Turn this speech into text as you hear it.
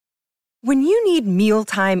When you need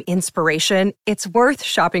mealtime inspiration, it's worth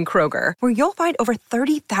shopping Kroger, where you'll find over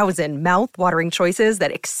 30,000 mouth-watering choices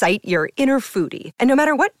that excite your inner foodie. And no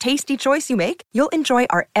matter what tasty choice you make, you'll enjoy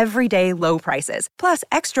our everyday low prices, plus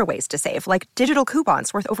extra ways to save, like digital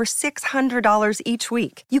coupons worth over $600 each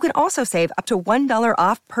week. You can also save up to $1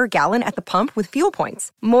 off per gallon at the pump with fuel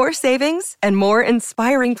points. More savings and more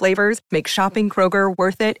inspiring flavors make shopping Kroger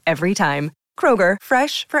worth it every time. Kroger,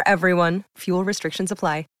 fresh for everyone. Fuel restrictions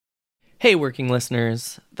apply. Hey, working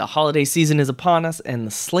listeners. The holiday season is upon us, and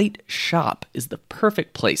the Slate Shop is the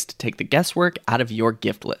perfect place to take the guesswork out of your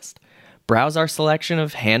gift list. Browse our selection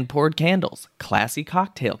of hand-poured candles, classy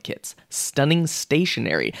cocktail kits, stunning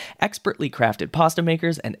stationery, expertly crafted pasta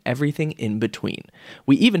makers, and everything in between.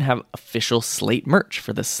 We even have official Slate merch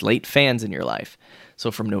for the Slate fans in your life.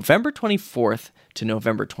 So from November 24th to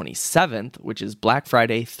November 27th, which is Black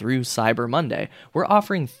Friday through Cyber Monday, we're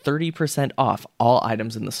offering 30% off all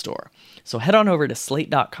items in the store. So head on over to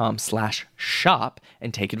slate.com/shop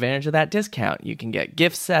and take advantage of that discount. You can get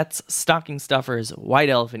gift sets, stocking stuffers, white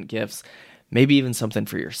elephant gifts, maybe even something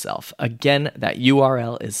for yourself. Again, that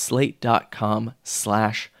URL is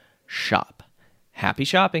slate.com/shop. Happy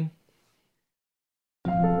shopping.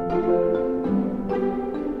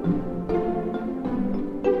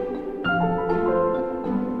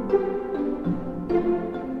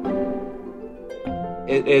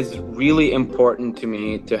 It is really important to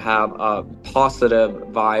me to have a positive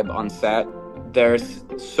vibe on set. There's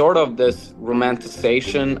sort of this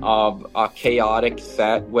romanticization of a chaotic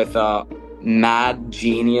set with a mad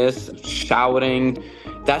genius shouting.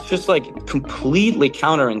 That's just like completely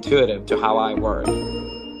counterintuitive to how I work.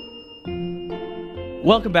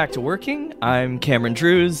 Welcome back to Working. I'm Cameron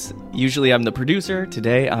Drews. Usually I'm the producer.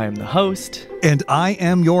 Today I'm the host. And I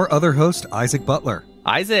am your other host, Isaac Butler.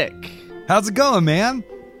 Isaac. How's it going, man?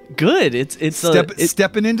 Good. It's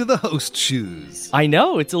stepping into the host shoes. I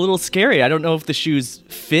know, it's a little scary. I don't know if the shoes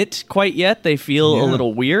fit quite yet. They feel a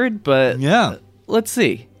little weird, but let's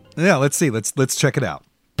see. Yeah, let's see. Let's check it out.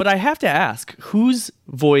 But I have to ask, whose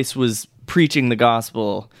voice was preaching the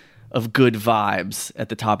gospel of good vibes at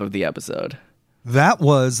the top of the episode? That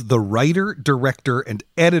was the writer, director, and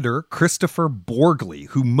editor Christopher Borgli,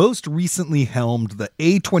 who most recently helmed the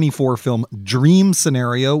A24 film Dream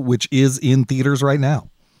Scenario, which is in theaters right now.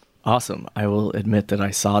 Awesome. I will admit that I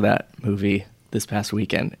saw that movie this past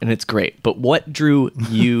weekend, and it's great. But what drew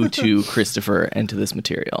you to Christopher and to this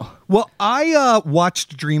material? Well, I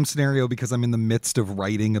watched Dream Scenario because I'm in the midst of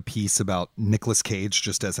writing a piece about Nicolas Cage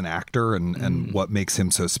just as an actor and what makes him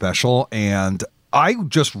so special. And I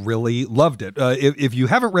just really loved it. If you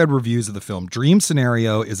haven't read reviews of the film, Dream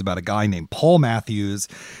Scenario is about a guy named Paul Matthews.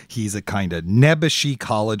 He's a kind of nebbishy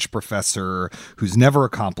college professor who's never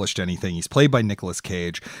accomplished anything. He's played by Nicolas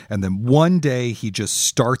Cage. And then one day he just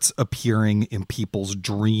starts appearing in people's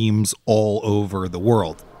dreams all over the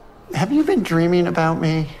world. Have you been dreaming about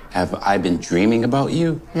me? Have I been dreaming about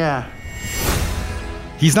you? Yeah.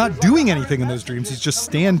 He's not doing anything in those dreams. He's just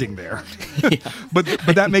standing there. But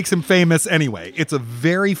that makes him famous anyway. It's a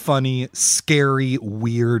very funny, scary,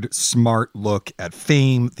 weird, smart look at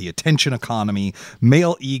fame, the attention economy,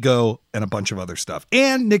 male ego, and a bunch of other stuff.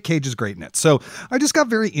 And Nick Cage is great in it. So I just got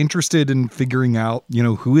very interested in figuring out,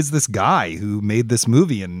 who is this guy who made this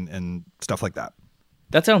movie and stuff like that.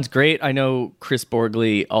 That sounds great. I know Chris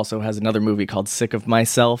Borgli also has another movie called Sick of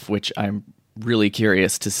Myself, which I'm really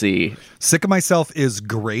curious to see. Sick of Myself is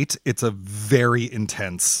great. It's a very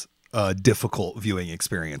intense, difficult viewing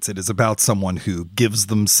experience. It is about someone who gives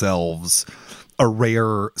themselves a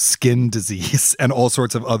rare skin disease and all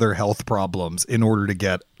sorts of other health problems in order to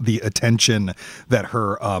get the attention that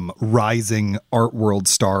her rising art world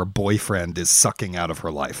star boyfriend is sucking out of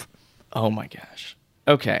her life. Oh my gosh.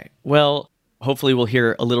 Okay. Well, hopefully we'll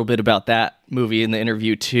hear a little bit about that movie in the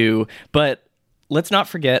interview too. But let's not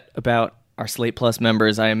forget about our Slate Plus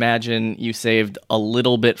members. I imagine you saved a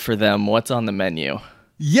little bit for them. What's on the menu?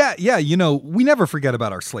 Yeah. We never forget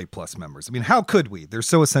about our Slate Plus members. I mean, how could we? They're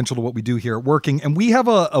so essential to what we do here at Working. And we have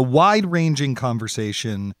a wide-ranging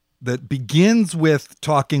conversation that begins with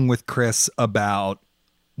talking with Chris about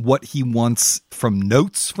what he wants from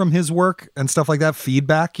notes from his work and stuff like that,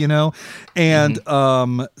 feedback, and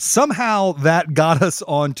somehow that got us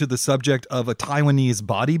onto the subject of a Taiwanese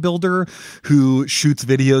bodybuilder who shoots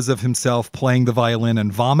videos of himself playing the violin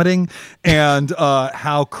and vomiting, and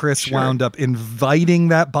how Chris wound up inviting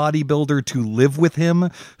that bodybuilder to live with him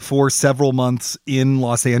for several months in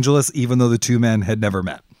Los Angeles, even though the two men had never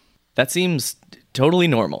met. That seems totally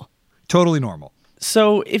normal. Totally normal.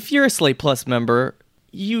 So if you're a Slate Plus member,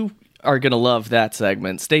 you are going to love that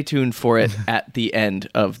segment. Stay tuned for it at the end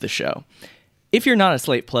of the show. If you're not a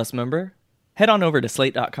Slate Plus member, head on over to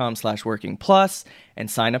slate.com/workingplus and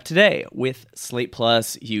sign up today. With Slate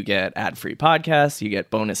Plus, you get ad-free podcasts, you get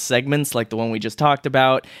bonus segments like the one we just talked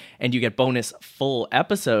about, and you get bonus full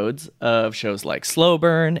episodes of shows like Slow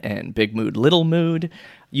Burn and Big Mood, Little Mood.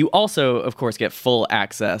 You also, of course, get full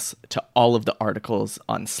access to all of the articles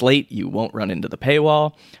on Slate. You won't run into the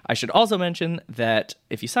paywall. I should also mention that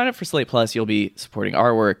if you sign up for Slate Plus, you'll be supporting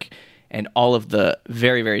our work and all of the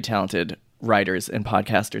very, very talented writers and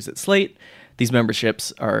podcasters at Slate. These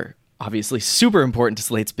memberships are obviously super important to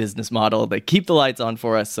Slate's business model. They keep the lights on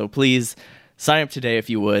for us, so please sign up today if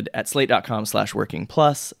you would at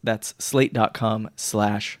slate.com/workingplus. That's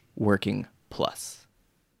slate.com/workingplus.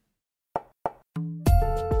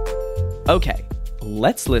 Okay,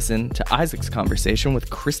 let's listen to Isaac's conversation with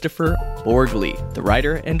Christopher Borgli, the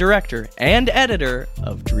writer and director and editor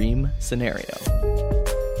of Dream Scenario.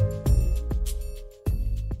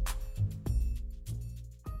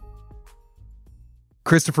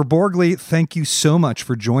 Christopher Borgli, thank you so much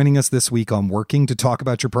for joining us this week on Working to talk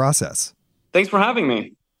about your process. Thanks for having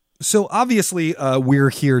me. So obviously, we're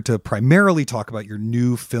here to primarily talk about your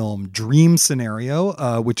new film, Dream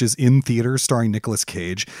Scenario, which is in theaters starring Nicolas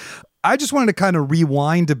Cage. I just wanted to kind of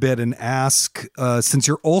rewind a bit and ask, since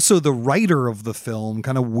you're also the writer of the film,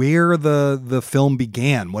 kind of where the film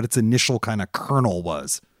began, what its initial kind of kernel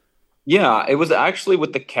was. Yeah, it was actually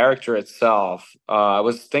with the character itself. I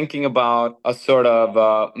was thinking about a sort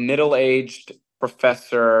of middle-aged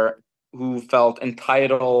professor who felt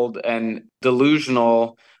entitled and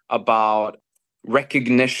delusional about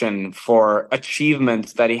recognition for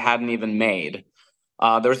achievements that he hadn't even made.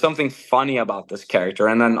 There was something funny about this character.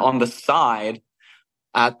 And then on the side,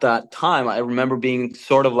 at that time, I remember being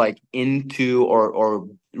sort of like into or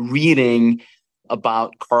reading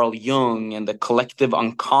about Carl Jung and the collective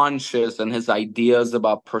unconscious and his ideas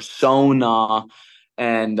about persona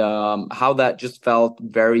and how that just felt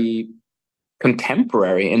very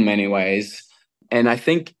contemporary in many ways. And I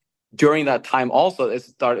think during that time also,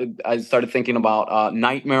 I started thinking about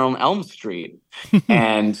Nightmare on Elm Street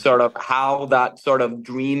and sort of how that sort of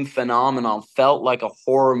dream phenomenon felt like a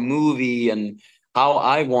horror movie and how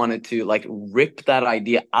I wanted to like rip that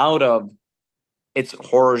idea out of its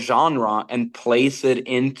horror genre and place it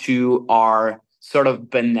into our sort of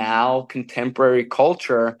banal contemporary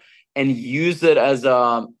culture and use it as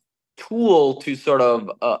a tool to sort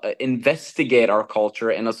of investigate our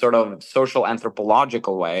culture in a sort of social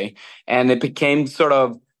anthropological way. And it became sort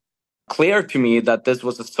of clear to me that this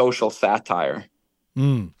was a social satire.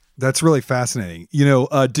 That's really fascinating. You know,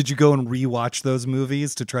 did you go and rewatch those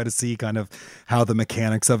movies to try to see kind of how the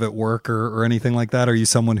mechanics of it work or anything like that? Are you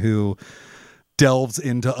someone who delves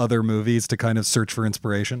into other movies to kind of search for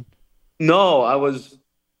inspiration? No, I was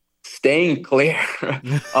staying clear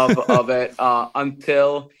of it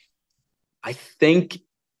until I think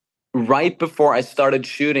right before I started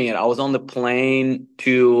shooting it. I was on the plane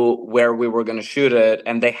to where we were going to shoot it,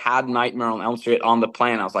 and they had Nightmare on Elm Street on the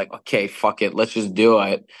plane. I was like, okay, fuck it, let's just do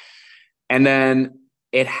it. And then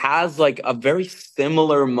it has like a very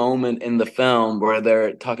similar moment in the film where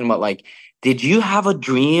they're talking about like, did you have a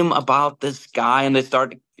dream about this guy? And they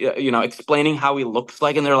start, explaining how he looks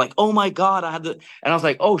like. And they're like, oh my God, I had to. And I was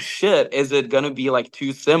like, oh shit, is it going to be like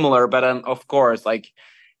too similar? But then, of course, like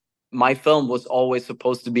my film was always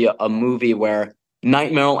supposed to be a movie where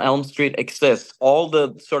Nightmare on Elm Street exists. All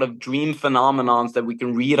the sort of dream phenomenons that we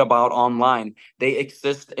can read about online, they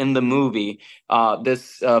exist in the movie.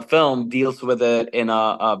 This film deals with it in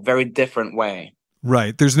a very different way.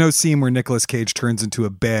 Right. There's no scene where Nicolas Cage turns into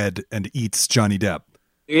a bed and eats Johnny Depp.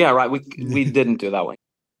 Yeah, right. We didn't do that one.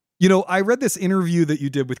 You know, I read this interview that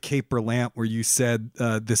you did with Kate Berlant where you said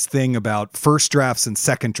this thing about first drafts and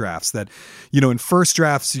second drafts that, you know, in first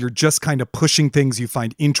drafts, you're just kind of pushing things you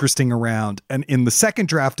find interesting around. And in the second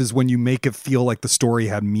draft is when you make it feel like the story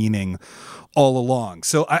had meaning all along.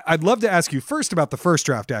 So I'd love to ask you first about the first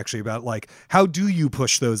draft, actually, about like, how do you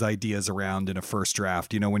push those ideas around in a first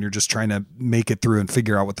draft, you know, when you're just trying to make it through and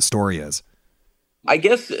figure out what the story is? I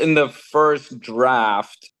guess in the first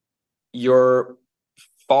draft, you're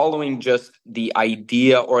following just the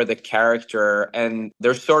idea or the character, and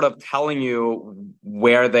they're sort of telling you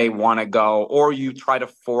where they want to go, or you try to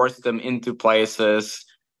force them into places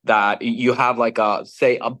that you have like a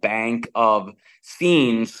bank of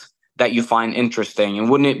scenes that you find interesting. And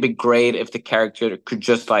wouldn't it be great if the character could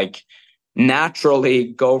just like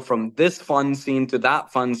naturally go from this fun scene to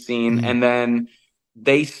that fun scene, and then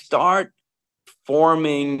they start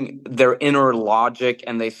forming their inner logic,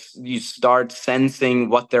 and you start sensing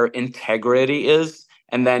what their integrity is,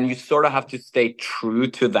 and then you sort of have to stay true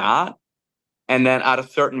to that. And then at a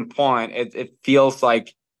certain point, it feels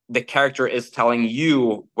like the character is telling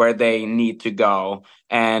you where they need to go,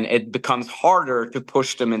 and it becomes harder to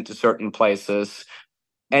push them into certain places.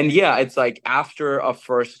 And yeah, it's like after a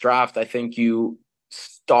first draft, I think you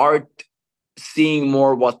start seeing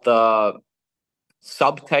more what the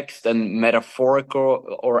subtext and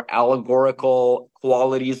metaphorical or allegorical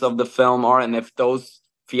qualities of the film are. And if those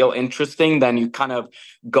feel interesting, then you kind of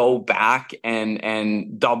go back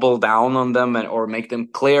and double down on them and or make them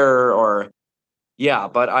clearer. Or yeah,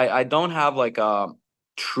 but I don't have like a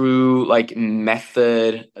true like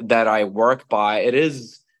method that I work by. It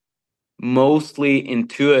is mostly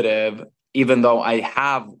intuitive, even though I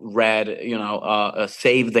have read,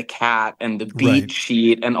 Save the Cat and the Right. Beat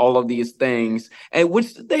Sheet and all of these things, and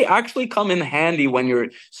which they actually come in handy when you're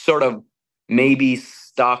sort of maybe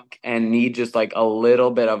stuck and need just like a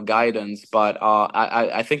little bit of guidance. But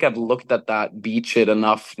I think I've looked at that Beat Sheet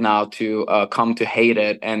enough now to come to hate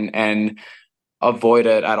it and avoid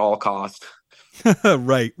it at all costs.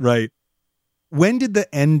 Right, right. When did the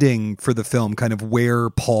ending for the film, kind of where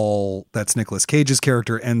Paul, that's Nicolas Cage's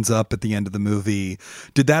character, ends up at the end of the movie,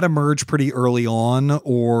 did that emerge pretty early on,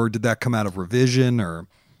 or did that come out of revision? Or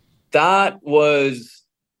That was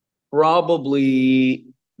probably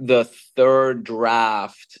the third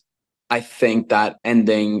draft. I think that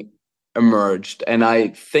ending emerged, and I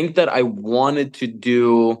think that I wanted to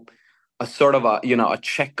do a sort of a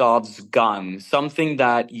Chekhov's gun, something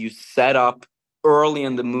that you set up early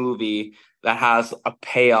in the movie that has a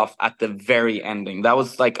payoff at the very ending. That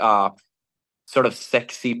was like a sort of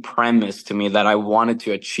sexy premise to me that I wanted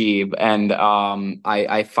to achieve, and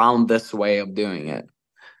I found this way of doing it.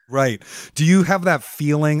 right. Do you have that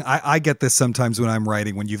feeling? I get this sometimes when I'm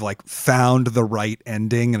writing, when you've like found the right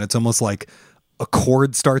ending and it's almost like a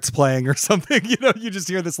chord starts playing or something, you just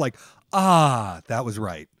hear this like, that was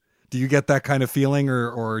right. Do you get that kind of feeling,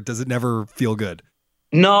 or does it never feel good?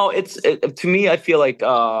 No, to me, I feel like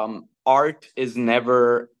art is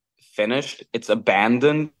never finished. It's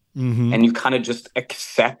abandoned. Mm-hmm. And you kind of just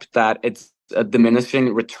accept that it's a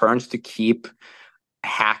diminishing returns to keep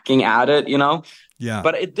hacking at it, Yeah.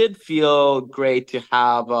 But it did feel great to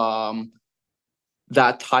have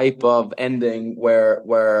that type of ending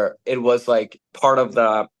where it was like part of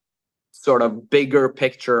the sort of bigger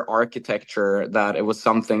picture architecture, that it was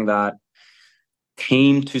something that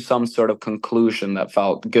came to some sort of conclusion that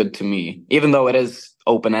felt good to me, even though it is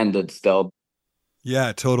open-ended still.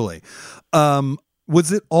 Yeah, totally.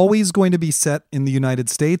 Was it always going to be set in the United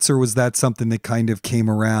States, or was that something that kind of came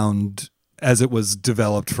around as it was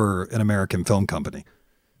developed for an American film company?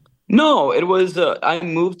 No, it was, I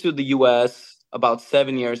moved to the US about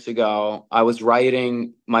 7 years ago. I was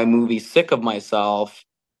writing my movie Sick of Myself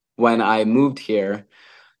when I moved here.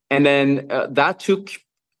 And then that took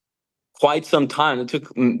quite some time. It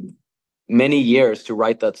took many years to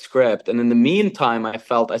write that script. And in the meantime, I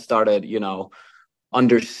felt I started,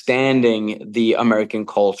 understanding the American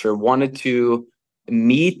culture, wanted to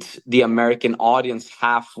meet the American audience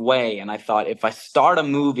halfway. And I thought, if I start a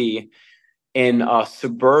movie in a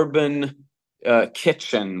suburban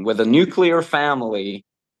kitchen with a nuclear family,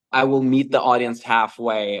 I will meet the audience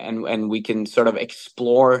halfway, and we can sort of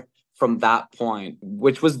explore from that point,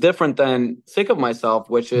 which was different than Sick of Myself,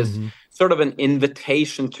 which is sort of an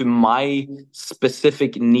invitation to my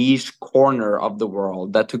specific niche corner of the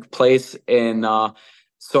world that took place in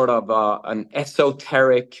sort of an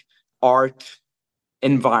esoteric art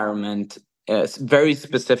environment, very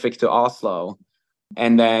specific to Oslo.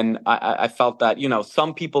 And then I felt that,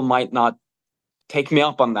 some people might not take me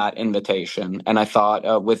up on that invitation. And I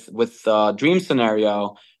thought with Dream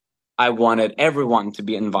Scenario, I wanted everyone to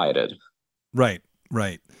be invited. Right,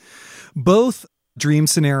 right. Both Dream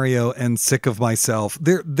Scenario and Sick of Myself,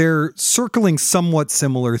 they're circling somewhat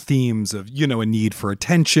similar themes of, a need for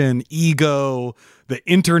attention, ego, the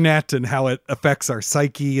internet, and how it affects our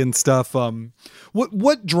psyche and stuff.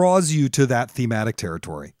 What draws you to that thematic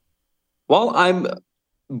territory? Well, I'm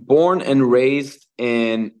born and raised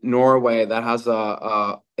in Norway that has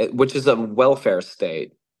which is a welfare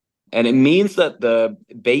state. And it means that the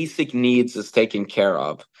basic needs is taken care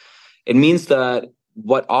of. It means that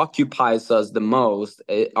what occupies us the most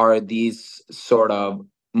are these sort of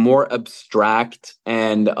more abstract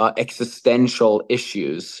and existential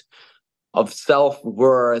issues of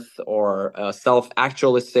self-worth or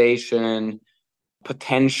self-actualization,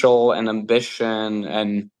 potential and ambition.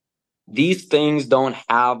 And these things don't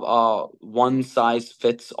have a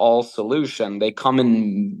one-size-fits-all solution. They come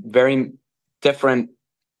in very different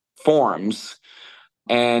forms.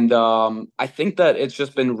 And I think that it's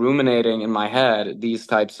just been ruminating in my head, these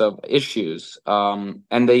types of issues. And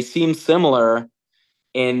they seem similar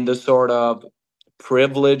in the sort of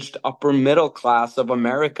privileged upper middle class of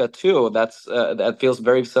America too. That feels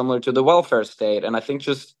very similar to the welfare state. And I think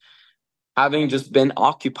just having just been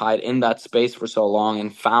occupied in that space for so long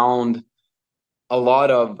and found a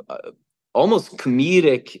lot of almost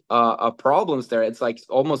comedic problems there. It's like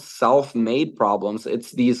almost self-made problems.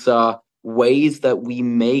 It's these ways that we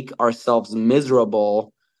make ourselves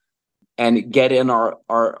miserable and get in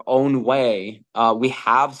our own way. We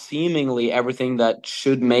have seemingly everything that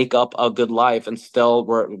should make up a good life, and still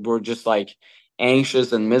we're just like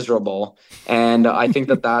anxious and miserable. And I think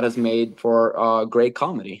that has made for great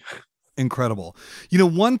comedy. Incredible. You know,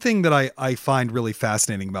 one thing that I find really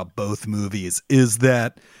fascinating about both movies is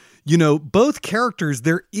that, you know, both characters,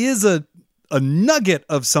 there is a nugget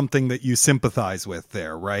of something that you sympathize with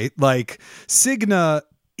there, right? Like Signa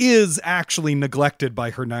is actually neglected by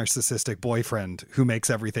her narcissistic boyfriend who makes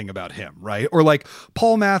everything about him, right? Or like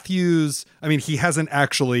Paul Matthews, I mean, he hasn't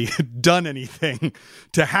actually done anything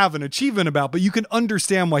to have an achievement about, but you can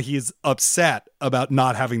understand why he's upset about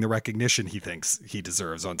not having the recognition he thinks he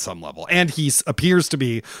deserves on some level. And he appears to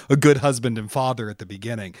be a good husband and father at the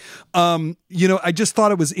beginning. You know, I just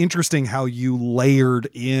thought it was interesting how you layered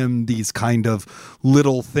in these kind of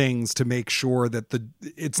little things to make sure that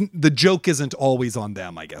the joke isn't always on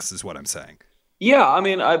them, I guess is what I'm saying. Yeah, I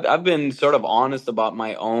mean, I've been sort of honest about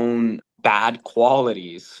my own bad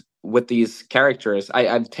qualities with these characters.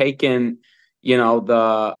 I've taken, you know,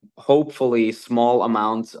 the hopefully small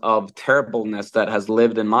amounts of terribleness that has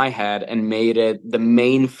lived in my head and made it the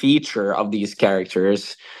main feature of these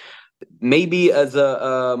characters, maybe as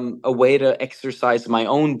a way to exercise my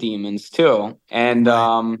own demons too. And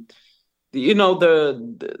Right. you know,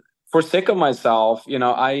 for sick of myself, you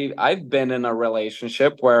know, I've been in a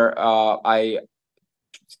relationship where I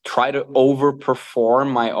try to overperform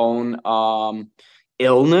my own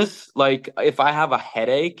illness. Like if I have a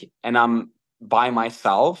headache and I'm by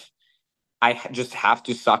myself, just have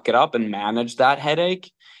to suck it up and manage that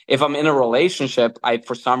headache. If I'm in a relationship, I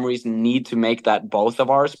for some reason need to make that both of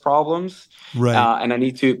ours problems, Right. and I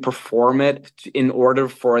need to perform it in order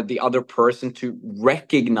for the other person to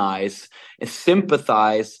recognize and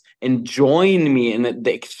sympathize and join me in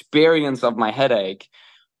the experience of my headache.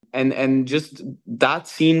 And just that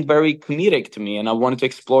seemed very comedic to me, and I wanted to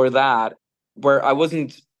explore that, where I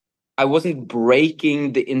wasn't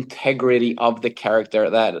breaking the integrity of the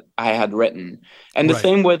character that I had written. And the Right.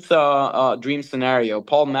 same with Dream Scenario.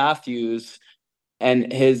 Paul Matthews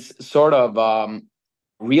and his sort of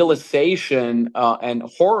realization and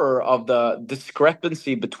horror of the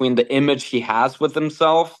discrepancy between the image he has with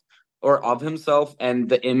himself or of himself and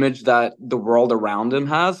the image that the world around him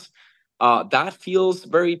has. That feels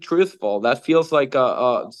very truthful. That feels like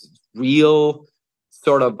a real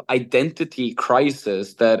sort of identity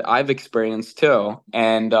crisis that I've experienced too.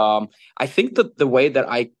 And I think that the way that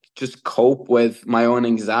I just cope with my own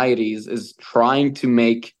anxieties is trying to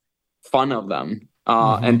make fun of them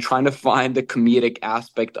and trying to find the comedic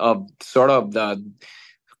aspect of sort of the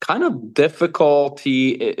kind of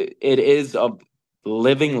difficulty it is of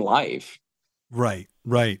living life. Right.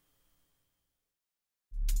 Right.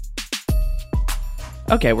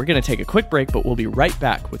 Okay, we're going to take a quick break, but we'll be right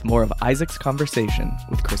back with more of Isaac's conversation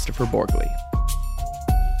with Christopher Borgley.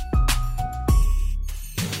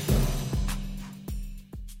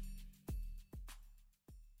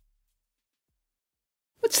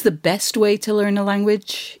 What's the best way to learn a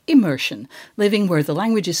language? Immersion, living where the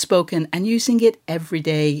language is spoken and using it every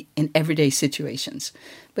day in everyday situations.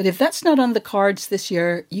 But if that's not on the cards this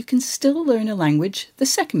year, you can still learn a language the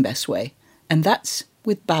second best way, and that's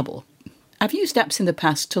with Babbel. I've used apps in the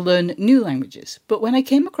past to learn new languages, but when I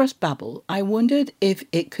came across Babbel, I wondered if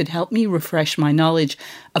it could help me refresh my knowledge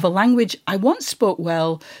of a language I once spoke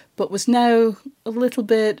well, but was now a little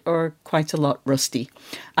bit or quite a lot rusty.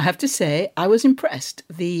 I have to say, I was impressed.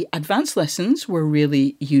 The advanced lessons were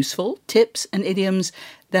really useful, tips and idioms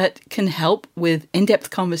that can help with in-depth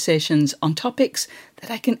conversations on topics that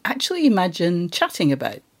I can actually imagine chatting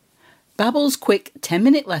about. Babbel's quick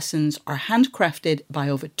 10-minute lessons are handcrafted by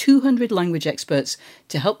over 200 language experts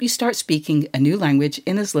to help you start speaking a new language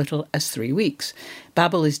in as little as 3 weeks.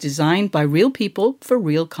 Babbel is designed by real people for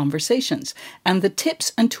real conversations, and the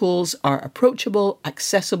tips and tools are approachable,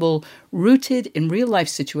 accessible, rooted in real-life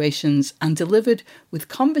situations, and delivered with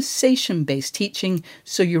conversation-based teaching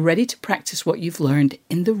so you're ready to practice what you've learned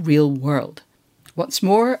in the real world. What's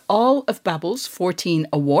more, all of Babbel's 14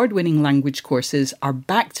 award-winning language courses are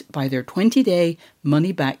backed by their 20-day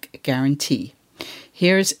money-back guarantee.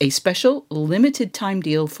 Here's a special limited time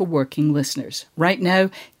deal for working listeners. Right now,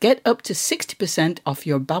 get up to 60% off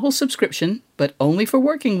your Babbel subscription, but only for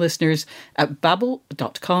working listeners at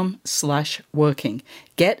babbel.com/working.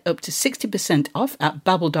 Get up to 60% off at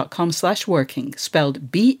babbel.com/working,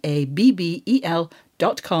 spelled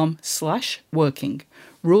BABBEL.com/working.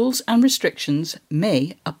 Rules and restrictions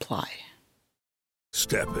may apply.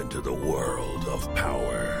 Step into the world of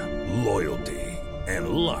power, loyalty, and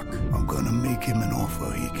luck. I'm gonna make him an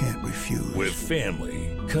offer he can't refuse. With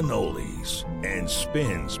family, cannolis, and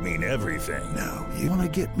spins mean everything. Now, you wanna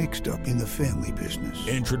get mixed up in the family business.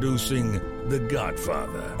 Introducing The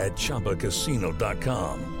Godfather at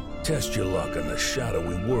ChumbaCasino.com. Test your luck in the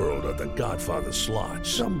shadowy world of The Godfather slot.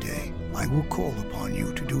 Someday, I will call upon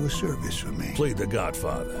you to do a service for me. Play The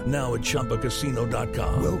Godfather, now at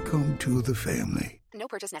ChumbaCasino.com. Welcome to the family. No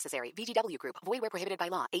purchase necessary. VGW Group. Void where prohibited by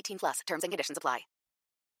law. 18+. Terms and conditions apply.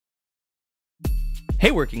 Hey,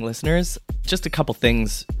 working listeners. Just a couple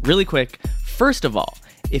things really quick. First of all,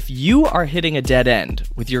 if you are hitting a dead end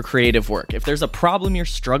with your creative work, if there's a problem you're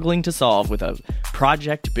struggling to solve with a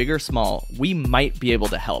project, big or small, we might be able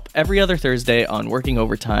to help. Every other Thursday on Working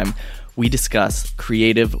Overtime, we discuss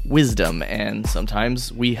creative wisdom, and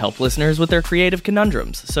sometimes we help listeners with their creative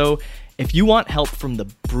conundrums. So if you want help from the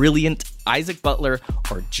brilliant Isaac Butler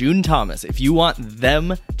or June Thomas, if you want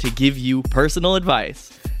them to give you personal advice,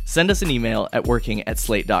 send us an email at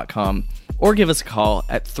working@slate.com or give us a call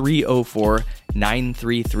at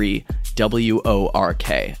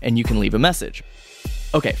 304-933-WORK, and you can leave a message.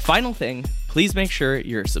 Okay, final thing, please make sure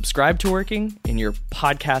you're subscribed to Working in your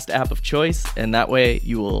podcast app of choice, and that way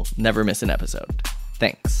you will never miss an episode.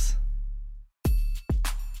 Thanks.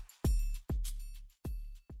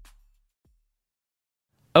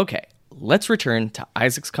 Okay, let's return to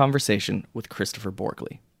Isaac's conversation with Christopher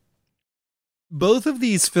Borgley. Both of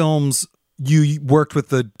these films, you worked with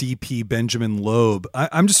the DP Benjamin Loeb.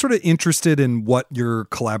 I'm just sort of interested in what your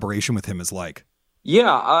collaboration with him is like.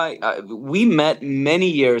 Yeah, we met many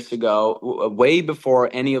years ago, way before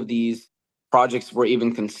any of these projects were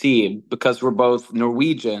even conceived, because we're both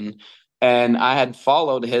Norwegian, and I had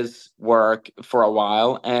followed his work for a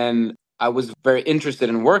while, and I was very interested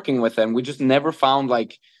in working with him. We just never found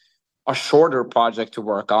like a shorter project to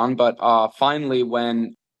work on, but finally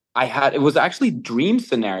when it was actually Dream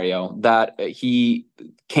Scenario that he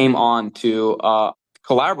came on to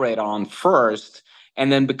collaborate on first.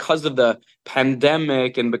 And then because of the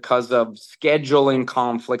pandemic and because of scheduling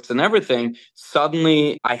conflicts and everything,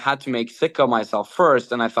 suddenly I had to make Sick of Myself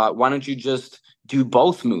first. And I thought, why don't you just do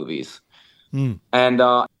both movies? And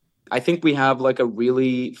I think we have like a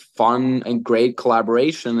really fun and great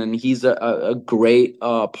collaboration. And he's a great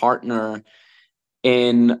partner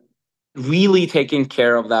in really taking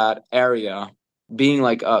care of that area, being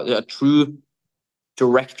like a true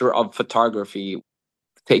director of photography,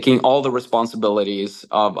 taking all the responsibilities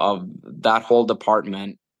of that whole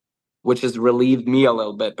department, which has relieved me a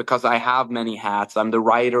little bit because I have many hats. I'm the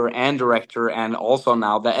writer and director and also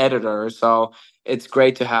now the editor. So it's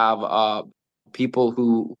great to have people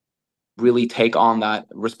who really take on that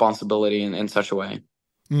responsibility in such a way.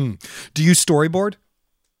 Do you storyboard?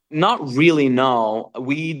 Not really, no.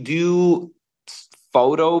 We do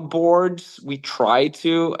photo boards. We try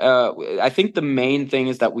to. I think the main thing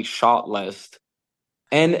is that we shot list.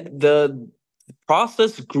 And the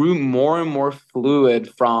process grew more and more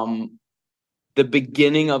fluid from the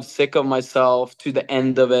beginning of Sick of Myself to the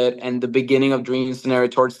end of it, and the beginning of Dream Scenario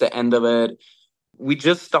towards the end of it. We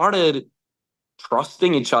just started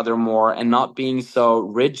trusting each other more and not being so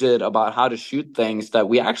rigid about how to shoot things, that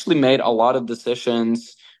we actually made a lot of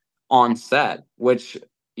decisions on set, which,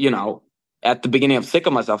 you know, at the beginning of Sick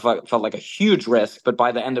of Myself felt like a huge risk, but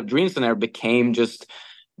by the end of Dream Scenario became just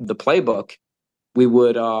the playbook. We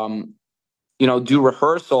would, do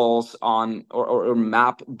rehearsals on or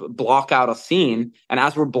block out a scene. And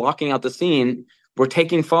as we're blocking out the scene, we're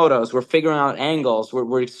taking photos, we're figuring out angles,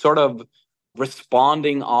 we're sort of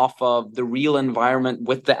responding off of the real environment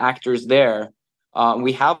with the actors there.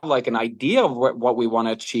 We have like an idea of what we want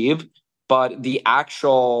to achieve, but the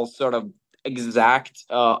actual sort of exact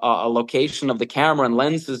location of the camera and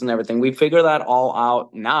lenses and everything, we figure that all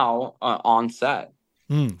out now on set.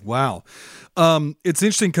 Wow. It's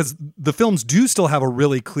interesting because the films do still have a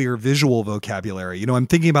really clear visual vocabulary. You know, I'm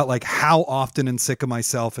thinking about like how often in Sick of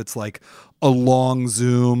Myself it's like a long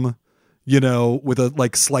zoom, you know, with a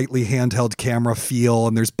like slightly handheld camera feel,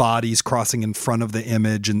 and there's bodies crossing in front of the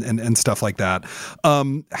image and stuff like that.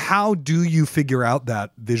 How do you figure out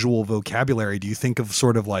that visual vocabulary? Do you think of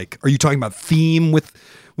sort of like, are you talking about theme with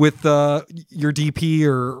your DP,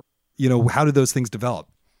 or, you know, how do those things develop?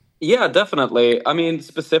 Yeah, definitely. I mean,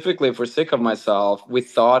 specifically for Sick of Myself, we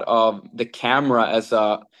thought of the camera as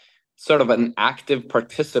a sort of an active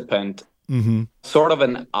participant, Mm-hmm. sort of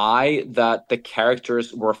an eye that the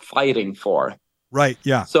characters were fighting for. Right.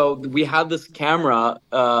 Yeah. So we had this camera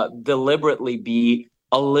deliberately be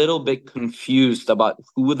a little bit confused about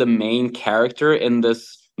who the main character in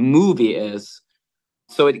this movie is.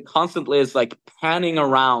 So it constantly is like panning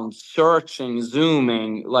around, searching,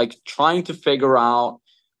 zooming, like trying to figure out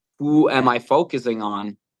who am I focusing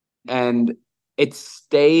on. And it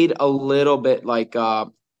stayed a little bit like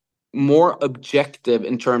more objective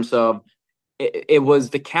in terms of it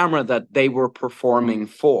was the camera that they were performing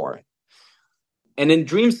for. And in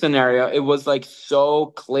Dream Scenario, it was like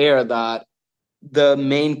so clear that the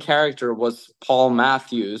main character was Paul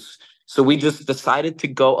Matthews. So we just decided to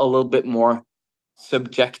go a little bit more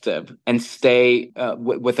subjective and stay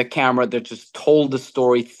with a camera that just told the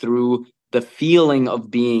story through the feeling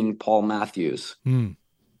of being Paul Matthews. Mm.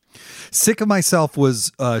 Sick of Myself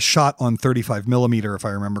was shot on 35 millimeter, if I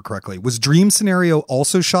remember correctly. Was Dream Scenario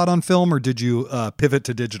also shot on film, or did you pivot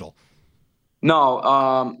to digital?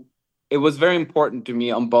 No, it was very important to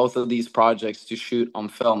me on both of these projects to shoot on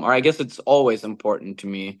film, or I guess it's always important to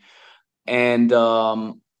me. And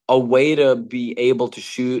a way to be able to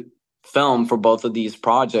shoot film for both of these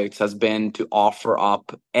projects has been to offer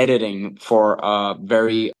up editing for a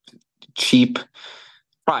very cheap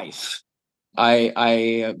price.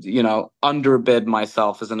 I underbid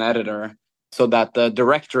myself as an editor so that the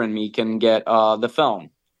director and me can get the film.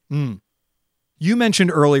 Mm. You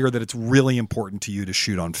mentioned earlier that it's really important to you to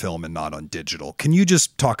shoot on film and not on digital. Can you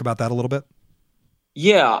just talk about that a little bit?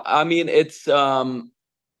 Yeah, I mean, it's a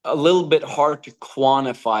little bit hard to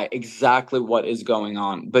quantify exactly what is going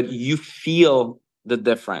on, but you feel the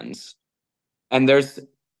difference. And there's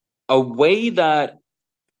a way that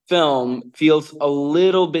film feels a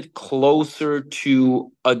little bit closer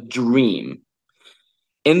to a dream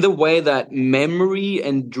in the way that memory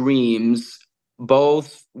and dreams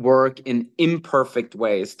both work in imperfect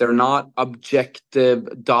ways. They're not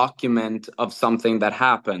objective document of something that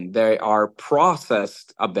happened. They are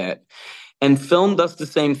processed a bit. And film does the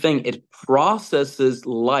same thing. It processes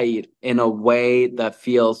light in a way that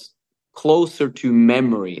feels closer to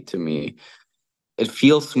memory to me. It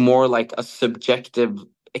feels more like a subjective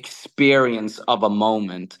experience of a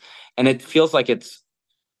moment. And it feels like it's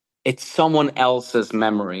someone else's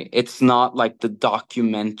memory. It's not like the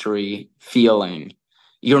documentary feeling.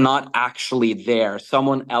 You're not actually there.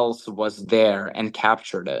 Someone else was there and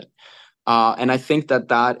captured it. And I think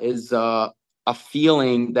that is a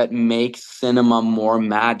feeling that makes cinema more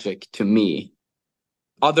magic to me.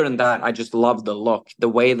 Other than that, I just love the look. The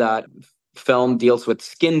way that film deals with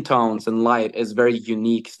skin tones and light is very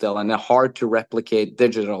unique still and hard to replicate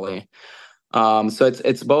digitally. So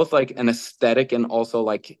it's both like an aesthetic and also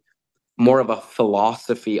like more of a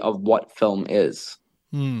philosophy of what film is.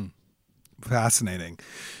 Fascinating.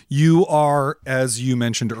 You are, as you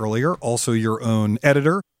mentioned earlier, also your own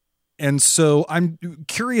editor. And so I'm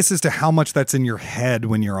curious as to how much that's in your head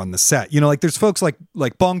when you're on the set. You know, like there's folks like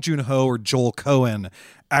Bong Joon-ho or Joel Cohen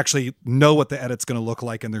actually know what the edit's going to look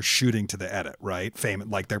like and they're shooting to the edit, right?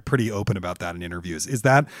 Like they're pretty open about that in interviews. Is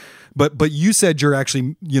that, but you said you're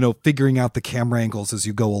actually, figuring out the camera angles as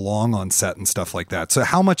you go along on set and stuff like that. So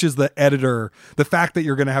how much is the editor, the fact that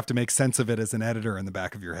you're going to have to make sense of it as an editor in the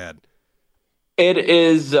back of your head? It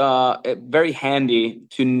is very handy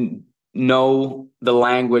to know the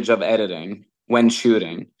language of editing when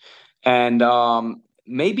shooting. And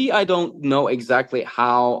maybe I don't know exactly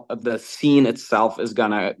how the scene itself is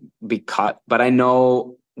going to be cut, but I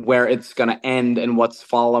know where it's going to end and what's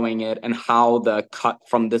following it and how the cut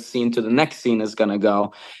from this scene to the next scene is going to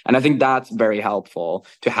go. And I think that's very helpful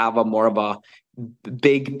to have a more of a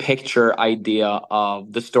big picture idea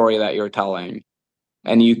of the story that you're telling.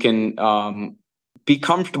 And you can be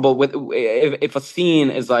comfortable with if a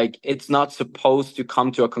scene is like it's not supposed to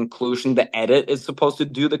come to a conclusion, the edit is supposed to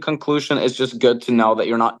do the conclusion. It's just good to know that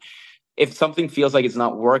you're not, if something feels like it's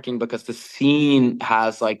not working because the scene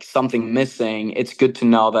has like something missing, it's good to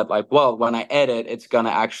know that like, well, when I edit, it's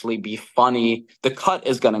gonna actually be funny. The cut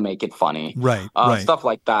is gonna make it funny. Right. Stuff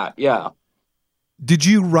like that. Yeah. Did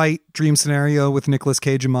you write Dream Scenario with Nicolas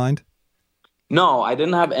Cage in mind? No, I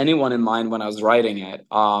didn't have anyone in mind when I was writing it.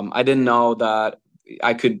 I didn't know that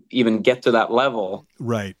I could even get to that level.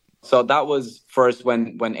 Right. So that was first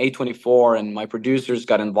when A24 and my producers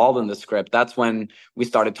got involved in the script. That's when we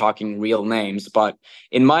started talking real names. But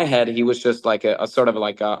in my head, he was just like a sort of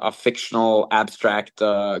like a fictional abstract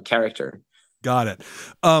character. Got it.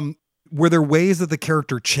 were there ways that the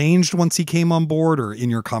character changed once he came on board, or in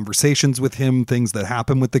your conversations with him, things that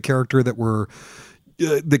happened with the character that were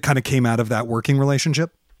that kind of came out of that working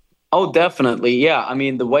relationship? Oh, definitely. Yeah. I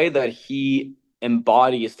mean, the way that he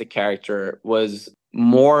embodies the character was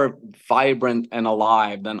more vibrant and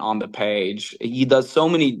alive than on the page. He does so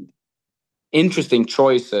many interesting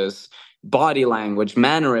choices, body language,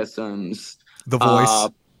 mannerisms, the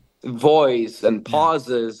voice and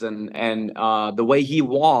pauses, and the way he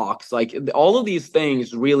walks. Like all of these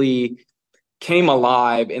things really came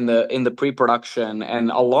alive in the pre-production, and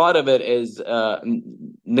a lot of it is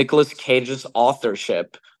Nicolas Cage's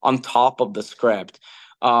authorship on top of the script.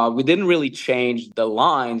 We didn't really change the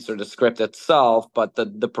lines or the script itself, but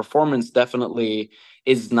the performance definitely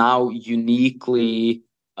is now uniquely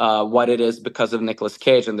what it is because of Nicolas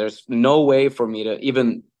Cage, and there's no way for me to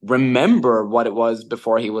even remember what it was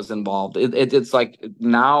before he was involved. It's like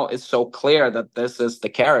now it's so clear that this is the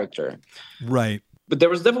character. Right. But there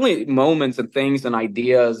was definitely moments and things and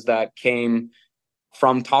ideas that came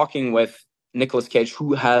from talking with Nicolas Cage,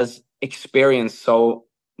 who has experienced so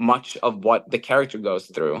much of what the character goes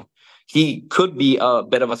through. He could be a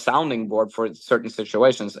bit of a sounding board for certain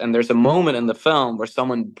situations. And there's a moment in the film where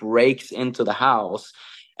someone breaks into the house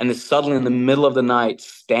and is suddenly in the middle of the night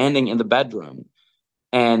standing in the bedroom.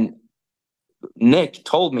 And Nick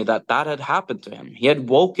told me that had happened to him. He had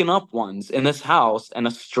woken up once in his house and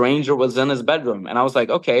a stranger was in his bedroom. And I was like,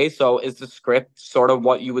 okay, so is the script sort of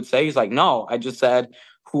what you would say? He's like, no, I just said,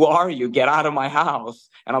 who are you? Get out of my house.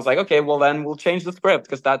 And I was like, okay, well, then we'll change the script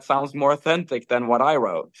because that sounds more authentic than what I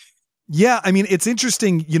wrote. Yeah, I mean, it's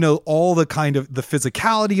interesting, all the kind of the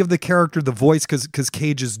physicality of the character, the voice, because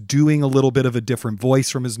Cage is doing a little bit of a different voice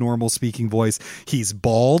from his normal speaking voice. He's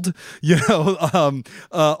bald,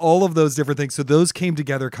 all of those different things. So those came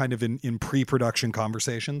together kind of in pre-production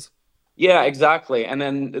conversations. Yeah, exactly. And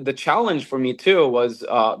then the challenge for me too was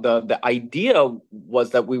the idea was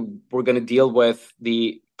that we were going to deal with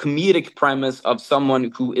the comedic premise of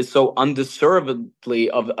someone who is so undeservedly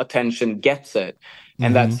of attention gets it.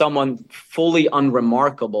 And that someone fully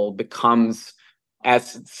unremarkable becomes,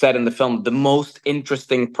 as said in the film, the most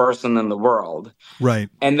interesting person in the world. Right.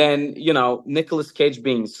 And then, Nicolas Cage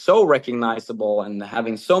being so recognizable and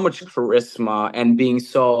having so much charisma and being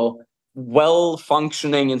so well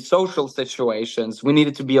functioning in social situations, we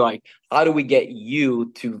needed to be like, how do we get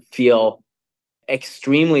you to feel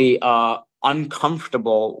extremely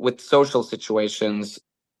uncomfortable with social situations?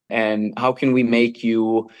 And how can we make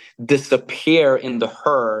you disappear in the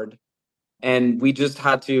herd? And we just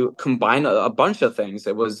had to combine a bunch of things.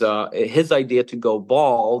 It was his idea to go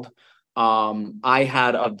bald. I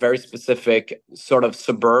had a very specific sort of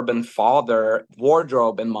suburban father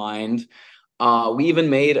wardrobe in mind. We even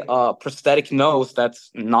made a prosthetic nose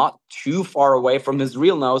that's not too far away from his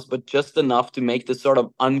real nose, but just enough to make this sort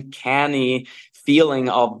of uncanny feeling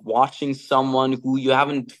of watching someone who you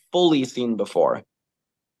haven't fully seen before.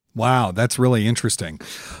 Wow, that's really interesting.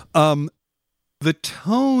 The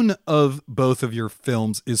tone of both of your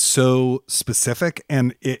films is so specific,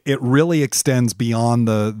 and it really extends beyond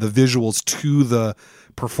the visuals to the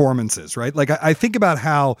performances, right? Like I think about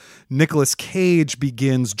how Nicolas Cage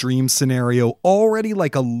begins Dream Scenario already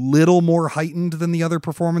like a little more heightened than the other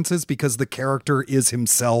performances because the character is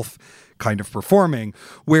himself kind of performing.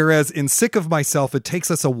 Whereas in Sick of Myself, it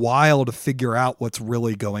takes us a while to figure out what's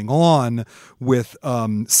really going on with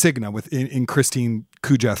Cigna, in Christine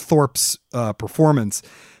Kuja Thorpe's performance.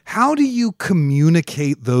 How do you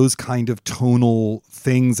communicate those kind of tonal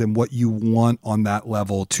things and what you want on that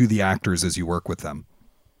level to the actors as you work with them?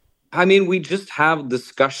 I mean, we just have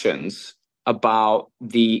discussions about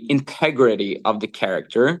the integrity of the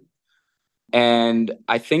character. And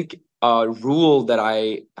I think a rule that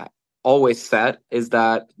I always set is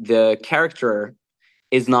that the character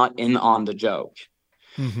is not in on the joke.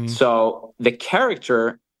 Mm-hmm. So the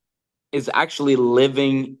character is actually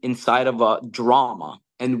living inside of a drama,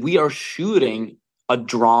 and we are shooting a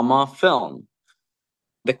drama film.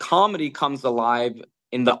 The comedy comes alive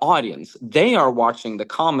in the audience. They are watching the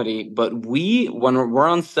comedy, but when we're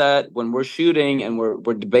on set, when we're shooting and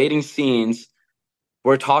we're debating scenes,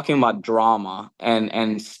 we're talking about drama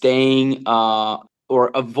and staying or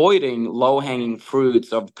avoiding low-hanging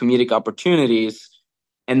fruits of comedic opportunities,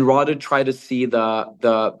 and rather try to see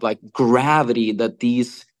the like gravity that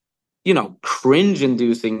these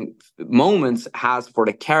cringe-inducing moments has for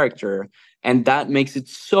the character. And that makes it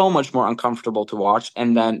so much more uncomfortable to watch.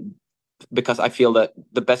 And then because I feel that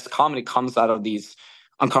the best comedy comes out of these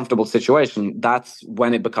uncomfortable situations, that's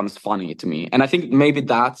when it becomes funny to me. And I think maybe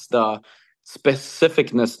that's the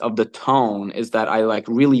specificness of the tone, is that I like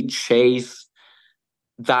really chase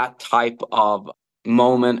that type of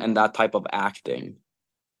moment and that type of acting.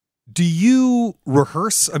 Do you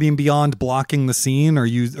rehearse? I mean, beyond blocking the scene, do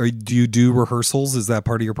you do rehearsals? Is that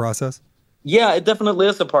part of your process? Yeah, it definitely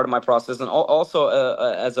is a part of my process, and also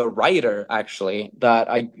as a writer, actually, that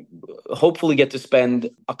I hopefully get to spend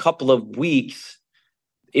a couple of weeks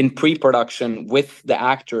in pre-production with the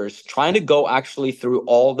actors, trying to go actually through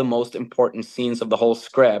all the most important scenes of the whole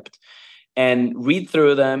script and read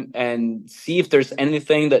through them and see if there's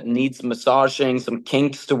anything that needs massaging, some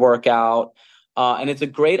kinks to work out. And it's a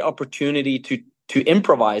great opportunity to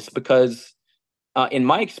improvise because, in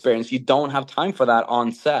my experience, you don't have time for that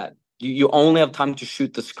on set. You only have time to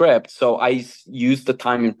shoot the script. So I use the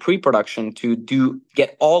time in pre-production to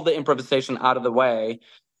get all the improvisation out of the way.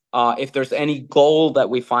 If there's any goal that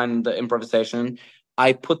we find in the improvisation,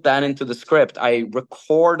 I put that into the script. I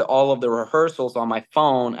record all of the rehearsals on my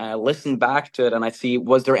phone and I listen back to it and I see,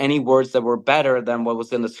 was there any words that were better than what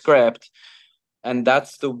was in the script? And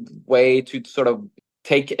that's the way to sort of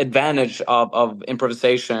take advantage of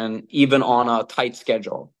improvisation, even on a tight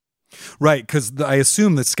schedule. Right, because I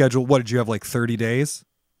assume the schedule, what did you have, like 30 days?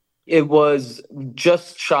 It was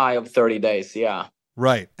just shy of 30 days, yeah.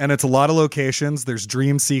 Right, and it's a lot of locations. There's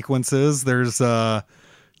dream sequences. There's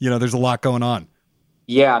there's a lot going on.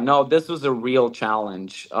 Yeah, no, this was a real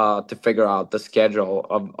challenge to figure out the schedule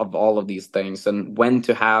of all of these things and when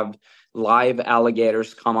to have live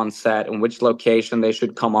alligators come on set and which location they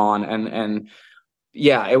should come on. And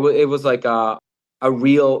yeah, it was like a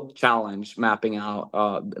real challenge mapping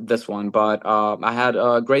out this one, but I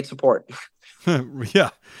had great support. Yeah.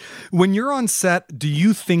 When you're on set, do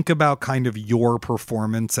you think about kind of your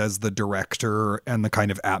performance as the director and the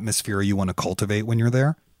kind of atmosphere you want to cultivate when you're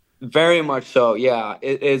there? Very much so, yeah.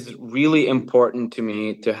 It is really important to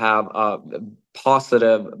me to have a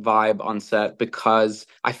positive vibe on set because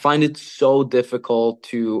I find it so difficult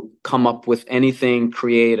to come up with anything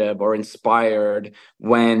creative or inspired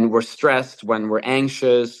when we're stressed, when we're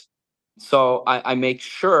anxious. So I make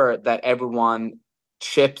sure that everyone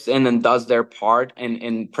chips in and does their part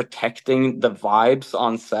in protecting the vibes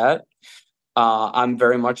on set. I'm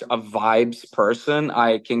very much a vibes person.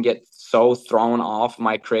 I can get so thrown off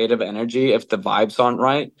my creative energy if the vibes aren't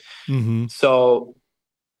right. Mm-hmm. So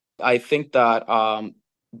I think that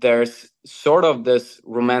there's sort of this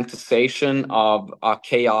romanticization of a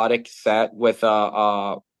chaotic set with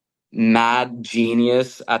a mad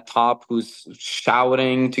genius at top who's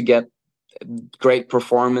shouting to get great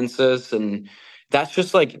performances, and that's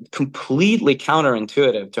just like completely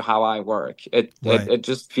counterintuitive to how I work. It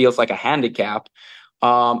just feels like a handicap.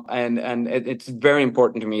 And it's very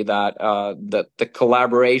important to me that that the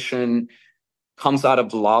collaboration comes out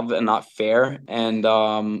of love and not fear, and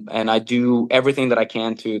I do everything that I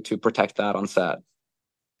can to protect that on set.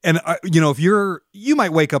 And if you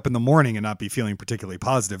might wake up in the morning and not be feeling particularly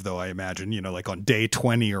positive, though, I imagine, like on day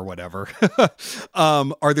 20 or whatever.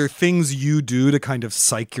 Are there things you do to kind of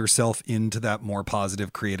psych yourself into that more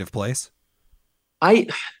positive creative place?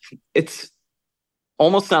 It's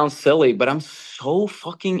almost sounds silly, but I'm so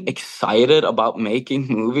fucking excited about making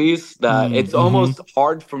movies that it's almost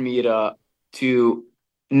hard for me to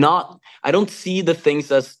not, I don't see the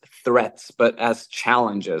things as threats, but as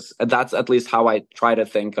challenges. That's at least how I try to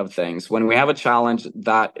think of things. When we have a challenge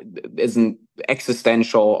that isn't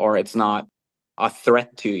existential or it's not a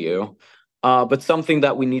threat to you, but something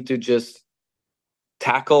that we need to just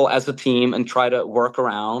tackle as a team and try to work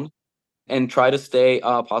around and try to stay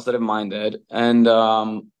positive minded. And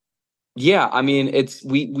yeah, I mean,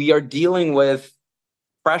 we are dealing with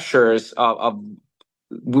pressures of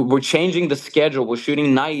we're changing the schedule. We're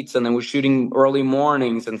shooting nights and then we're shooting early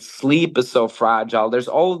mornings, and sleep is so fragile. There's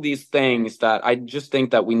all of these things that I just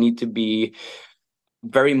think that we need to be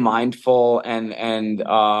very mindful and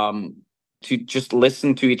to just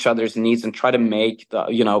listen to each other's needs and try to make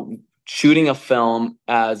shooting a film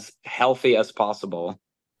as healthy as possible.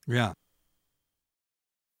 Yeah.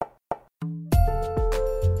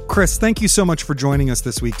 Chris, thank you so much for joining us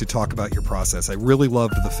this week to talk about your process. I really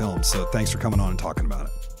loved the film, so thanks for coming on and talking about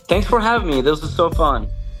it. Thanks for having me. This was so fun.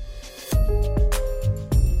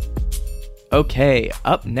 Okay,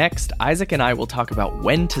 up next, Isaac and I will talk about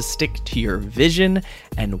when to stick to your vision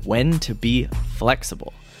and when to be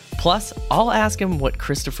flexible. Plus, I'll ask him what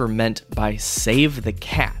Christopher meant by save the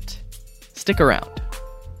cat. Stick around.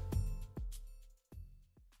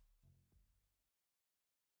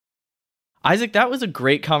 Isaac, that was a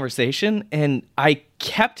great conversation, and I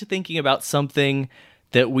kept thinking about something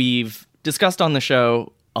that we've discussed on the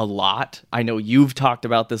show a lot. I know you've talked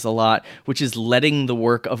about this a lot, which is letting the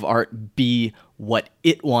work of art be what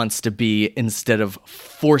it wants to be instead of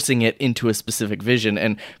forcing it into a specific vision.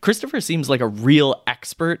 And Christopher seems like a real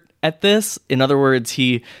expert at this. In other words,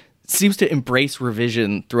 he seems to embrace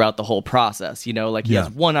revision throughout the whole process. You know, like he has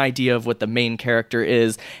one idea of what the main character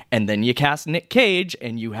is, and then you cast Nick Cage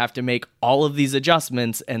and you have to make all of these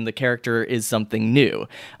adjustments and the character is something new.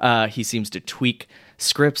 He seems to tweak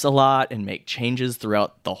scripts a lot and make changes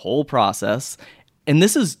throughout the whole process. And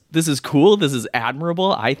this is cool. This is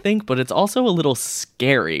admirable, I think, but it's also a little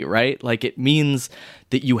scary, right? Like it means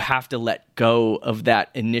that you have to let go of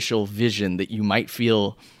that initial vision that you might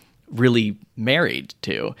feel really married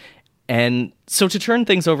to. And so to turn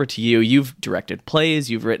things over to you, you've directed plays,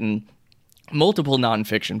 you've written multiple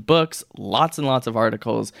nonfiction books, lots and lots of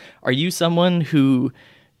articles. Are you someone who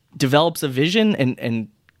develops a vision and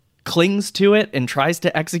clings to it and tries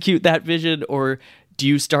to execute that vision, or do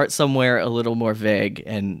you start somewhere a little more vague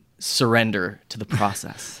and surrender to the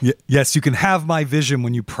process? Yes, you can have my vision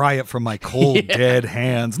when you pry it from my cold, dead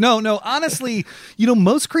hands. No, honestly,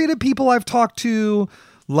 most creative people I've talked to,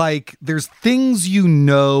 like, there's things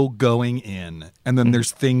going in, and then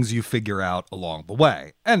there's things you figure out along the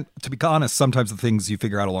way. And to be honest, sometimes the things you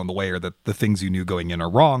figure out along the way are that the things you knew going in are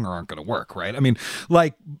wrong or aren't going to work, right? I mean,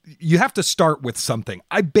 like, you have to start with something.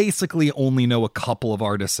 I basically only know a couple of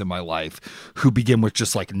artists in my life who begin with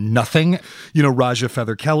just like nothing. Raja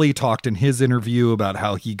Feather Kelly talked in his interview about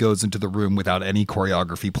how he goes into the room without any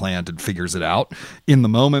choreography planned and figures it out in the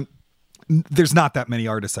moment. There's not that many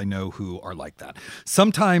artists I know who are like that.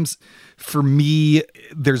 Sometimes for me,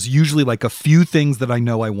 there's usually like a few things that I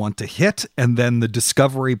know I want to hit. And then the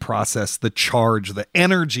discovery process, the charge, the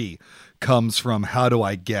energy comes from how do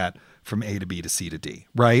I get from A to B to C to D,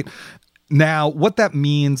 right? Now, what that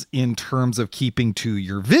means in terms of keeping to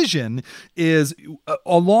your vision is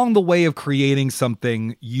along the way of creating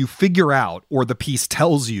something, you figure out, or the piece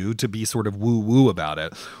tells you to be sort of woo-woo about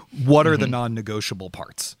it, what are the non-negotiable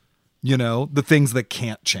parts? The things that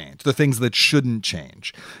can't change, the things that shouldn't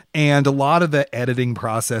change. And a lot of the editing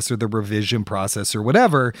process or the revision process or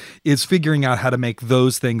whatever is figuring out how to make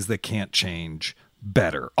those things that can't change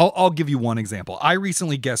better. I'll give you one example. I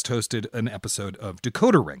recently guest hosted an episode of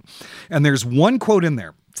Decoder Ring, and there's one quote in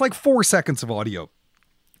there. It's like 4 seconds of audio.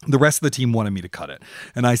 The rest of the team wanted me to cut it.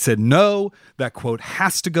 And I said, no, that quote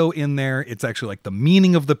has to go in there. It's actually like the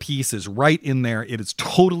meaning of the piece is right in there. It is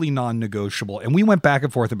totally non-negotiable. And we went back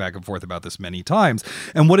and forth about this many times.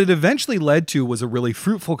 And what it eventually led to was a really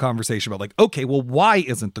fruitful conversation about like, okay, well, why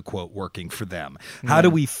isn't the quote working for them? How do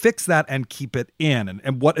we fix that and keep it in?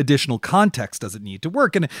 And what additional context does it need to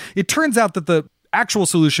work? And it turns out that the actual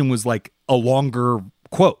solution was like a longer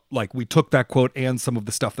quote. Like we took that quote and some of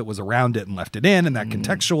the stuff that was around it and left it in, and that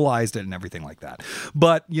contextualized it and everything like that.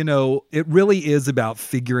 But, it really is about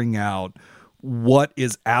figuring out what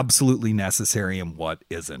is absolutely necessary and what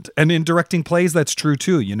isn't. And in directing plays, that's true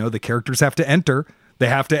too. The characters have to enter, they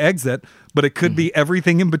have to exit, but it could be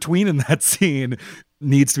everything in between in that scene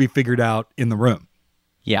needs to be figured out in the room.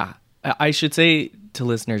 Yeah. I should say to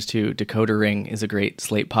listeners too, Decoder Ring is a great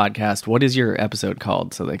Slate podcast. What is your episode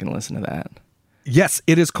called so they can listen to that? Yes,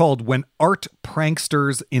 it is called When Art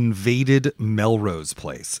Pranksters Invaded Melrose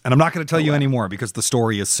Place. And I'm not going to tell you anymore because the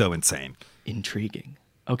story is so insane. Intriguing.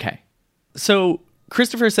 Okay. So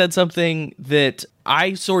Christopher said something that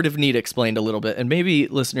I sort of need explained a little bit, and maybe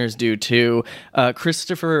listeners do too.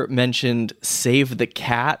 Christopher mentioned Save the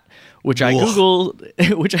Cat, which I Googled.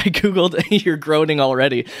 You're groaning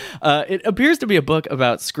already. It appears to be a book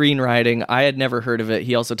about screenwriting. I had never heard of it.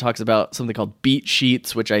 He also talks about something called beat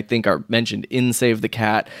sheets, which I think are mentioned in Save the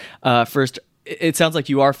Cat. First, it sounds like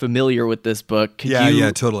you are familiar with this book. Could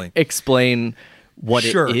you totally explain what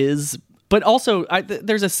it is? But also,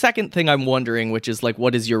 there's a second thing I'm wondering, which is like,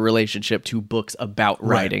 what is your relationship to books about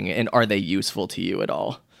writing, and are they useful to you at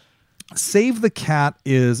all? Save the Cat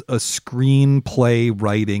is a screenplay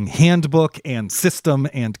writing handbook and system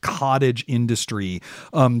and cottage industry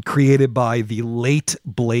created by the late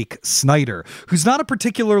Blake Snyder, who's not a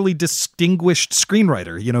particularly distinguished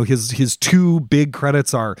screenwriter. His two big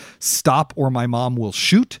credits are Stop or My Mom Will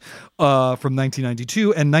Shoot from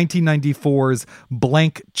 1992 and 1994's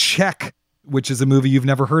Blank Check, which is a movie you've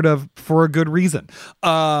never heard of for a good reason.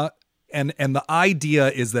 And the idea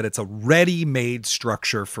is that it's a ready-made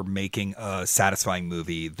structure for making a satisfying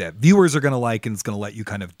movie that viewers are going to like, and it's going to let you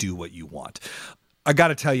kind of do what you want. I got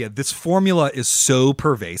to tell you, this formula is so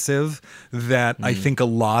pervasive that I think a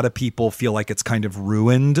lot of people feel like it's kind of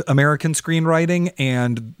ruined American screenwriting,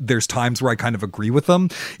 and there's times where I kind of agree with them.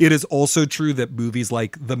 It is also true that movies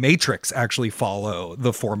like The Matrix actually follow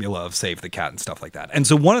the formula of Save the Cat and stuff like that. And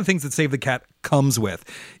so one of the things that Save the Cat comes with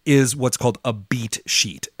is what's called a beat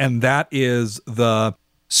sheet, and that is the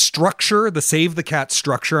structure, the Save the Cat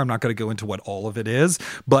structure. I'm not going to go into what all of it is,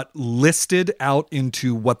 but listed out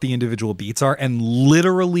into what the individual beats are and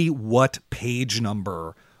literally what page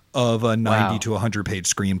number of a 90 to 100 page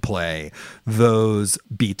screenplay those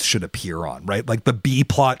beats should appear on, right? Like the B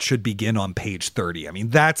plot should begin on page 30. I mean,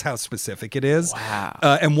 that's how specific it is. Wow.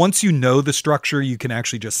 And once you know the structure, you can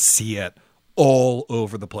actually just see it all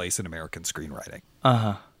over the place in American screenwriting.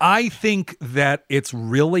 I think that it's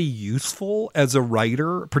really useful as a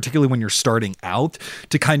writer, particularly when you're starting out,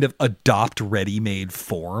 to kind of adopt ready-made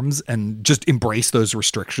forms and just embrace those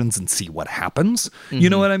restrictions and see what happens. You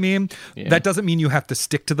know what I mean? Yeah. That doesn't mean you have to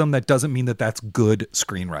stick to them. That doesn't mean that that's good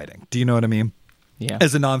screenwriting. Do you know what I mean? Yeah.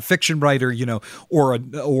 As a nonfiction writer, you know,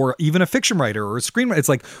 or even a fiction writer or a screenwriter, it's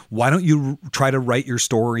like, why don't you try to write your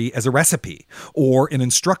story as a recipe or an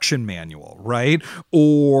instruction manual, right?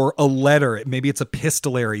 Or a letter. Maybe it's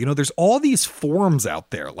epistolary. You know, there's all these forms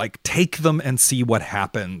out there. Like, take them and see what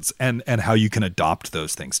happens and how you can adopt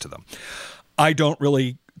those things to them. I don't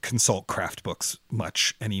really consult craft books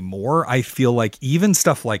much anymore. I feel like even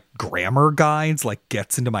stuff like grammar guides like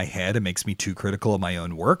gets into my head and makes me too critical of my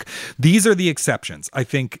own work. These are the exceptions. I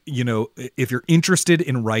think, you know, if you're interested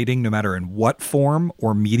in writing, no matter in what form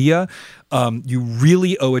or media, you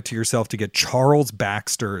really owe it to yourself to get Charles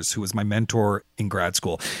Baxter's, who was my mentor in grad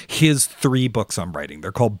school, his 3 books on writing.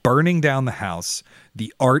 They're called Burning Down the House,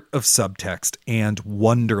 The Art of Subtext, and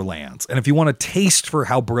Wonderlands. And if you want a taste for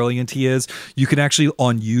how brilliant he is, you can actually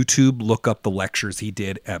on YouTube look up the lectures he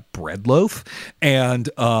did at Breadloaf, and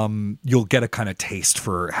you'll get a kind of taste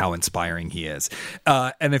for how inspiring he is.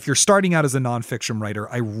 And if you're starting out as a nonfiction writer,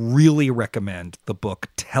 I really recommend the book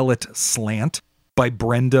Tell It Slant by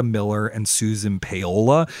Brenda Miller and Susan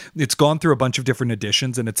Paola. It's gone through a bunch of different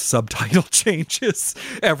editions and its subtitle changes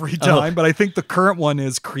every time. But I think the current one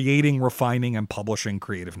is Creating, Refining, and Publishing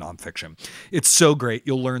Creative Nonfiction. It's so great.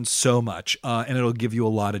 You'll learn so much, and it'll give you a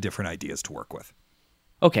lot of different ideas to work with.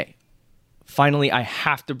 Okay. Finally, I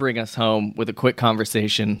have to bring us home with a quick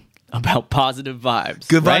conversation about positive vibes.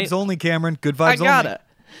 Good right? vibes only, Cameron. Good vibes only. I gotta.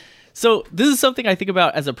 So this is something I think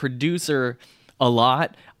about as a producer a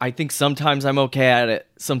lot. I think sometimes I'm okay at it.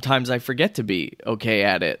 Sometimes I forget to be okay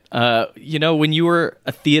at it. You know, when you were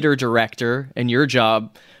a theater director and your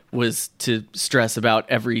job was to stress about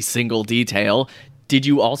every single detail, did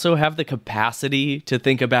you also have the capacity to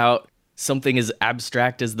think about something as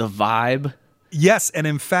abstract as the vibe? Yes, and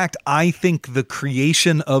in fact, I think the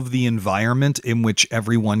creation of the environment in which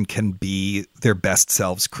everyone can be their best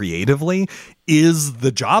selves creatively is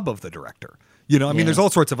the job of the director. You know, I mean, there's all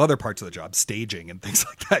sorts of other parts of the job, staging and things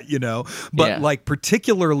like that, you know, but like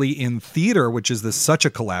particularly in theater, which is such a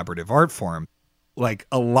collaborative art form, like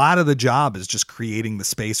a lot of the job is just creating the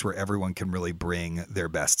space where everyone can really bring their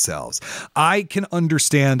best selves. I can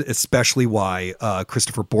understand especially why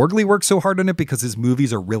Christopher Borgley works so hard on it, because his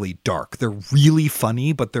movies are really dark. They're really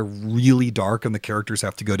funny, but they're really dark, and the characters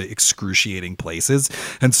have to go to excruciating places.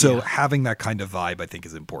 And so having that kind of vibe, I think,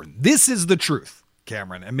 is important. This is the truth,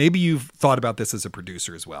 Cameron, and maybe you've thought about this as a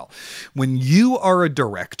producer as well. When you are a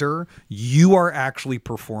director, you are actually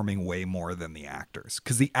performing way more than the actors,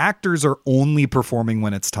 because the actors are only performing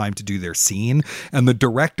when it's time to do their scene, and the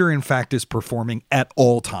director, in fact, is performing at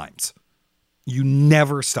all times. You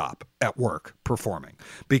never stop at work performing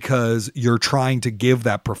because you're trying to give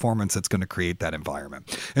that performance that's going to create that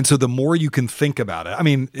environment. And so the more you can think about it, I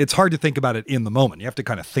mean, it's hard to think about it in the moment. You have to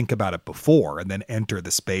kind of think about it before and then enter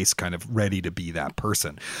the space kind of ready to be that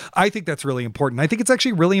person. I think that's really important. I think it's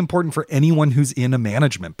actually really important for anyone who's in a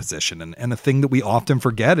management position. And a thing that we often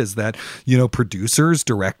forget is that, you know, producers,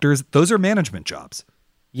 directors, those are management jobs.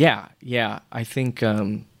 Yeah.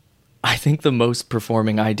 I think the most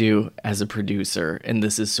performing I do as a producer, and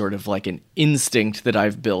this is sort of like an instinct that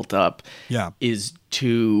I've built up, is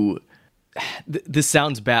to, this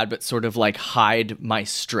sounds bad, but sort of like hide my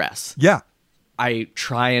stress. Yeah. I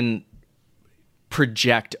try and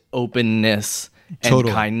project openness and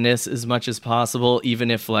kindness as much as possible,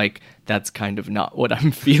 even if like that's kind of not what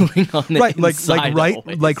I'm feeling on the inside.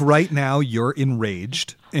 Like right now you're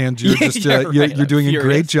enraged and you're just you're doing a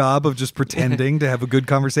great job of just pretending to have a good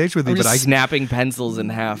conversation with me, but snapping pencils in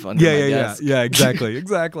half under my desk. Yeah,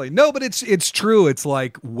 exactly. No, but it's true. It's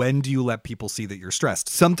like, when do you let people see that you're stressed?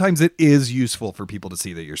 Sometimes it is useful for people to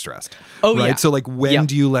see that you're stressed. Oh, right? yeah. So like, when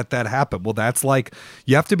do you let that happen? Well, that's like,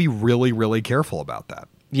 you have to be really, really careful about that.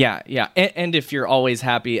 Yeah. And if you're always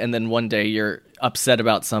happy and then one day you're upset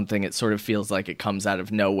about something, it sort of feels like it comes out of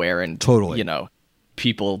nowhere and totally,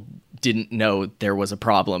 people didn't know there was a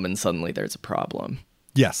problem and suddenly there's a problem.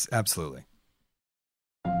 Yes, absolutely.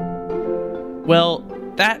 Well,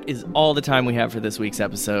 that is all the time we have for this week's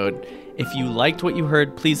episode. If you liked what you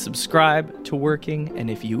heard, please subscribe to Working. And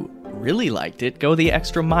if you really liked it, go the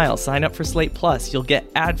extra mile. Sign up for Slate Plus. You'll get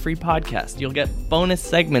ad-free podcasts. You'll get bonus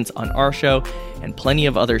segments on our show and plenty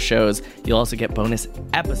of other shows. You'll also get bonus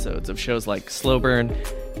episodes of shows like Slow Burn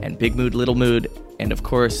and Big Mood, Little Mood. And of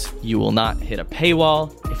course, you will not hit a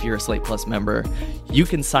paywall if you're a Slate Plus member. You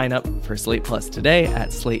can sign up for Slate Plus today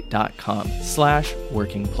at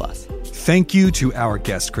slate.com/workingplus. Thank you to our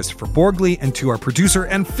guest, Christopher Borgley, and to our producer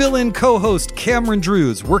and fill-in co-host, Cameron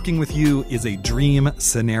Drews. Working with you is a dream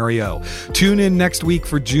scenario. Tune in next week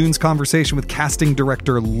for June's conversation with casting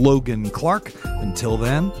director Logan Clark. Until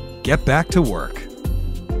then, get back to work.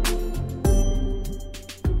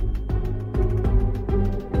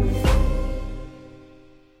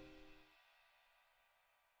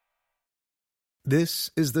 This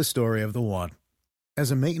is the story of the one.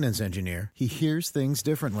 As a maintenance engineer, he hears things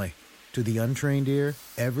differently. To the untrained ear,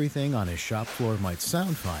 everything on his shop floor might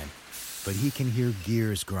sound fine, but he can hear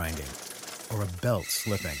gears grinding or a belt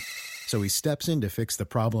slipping. So he steps in to fix the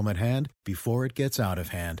problem at hand before it gets out of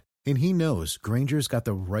hand. And he knows Grainger's got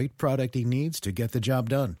the right product he needs to get the job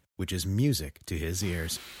done, which is music to his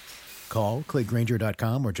ears. Call, click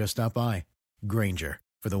Grainger.com, or just stop by. Grainger,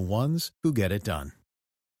 for the ones who get it done.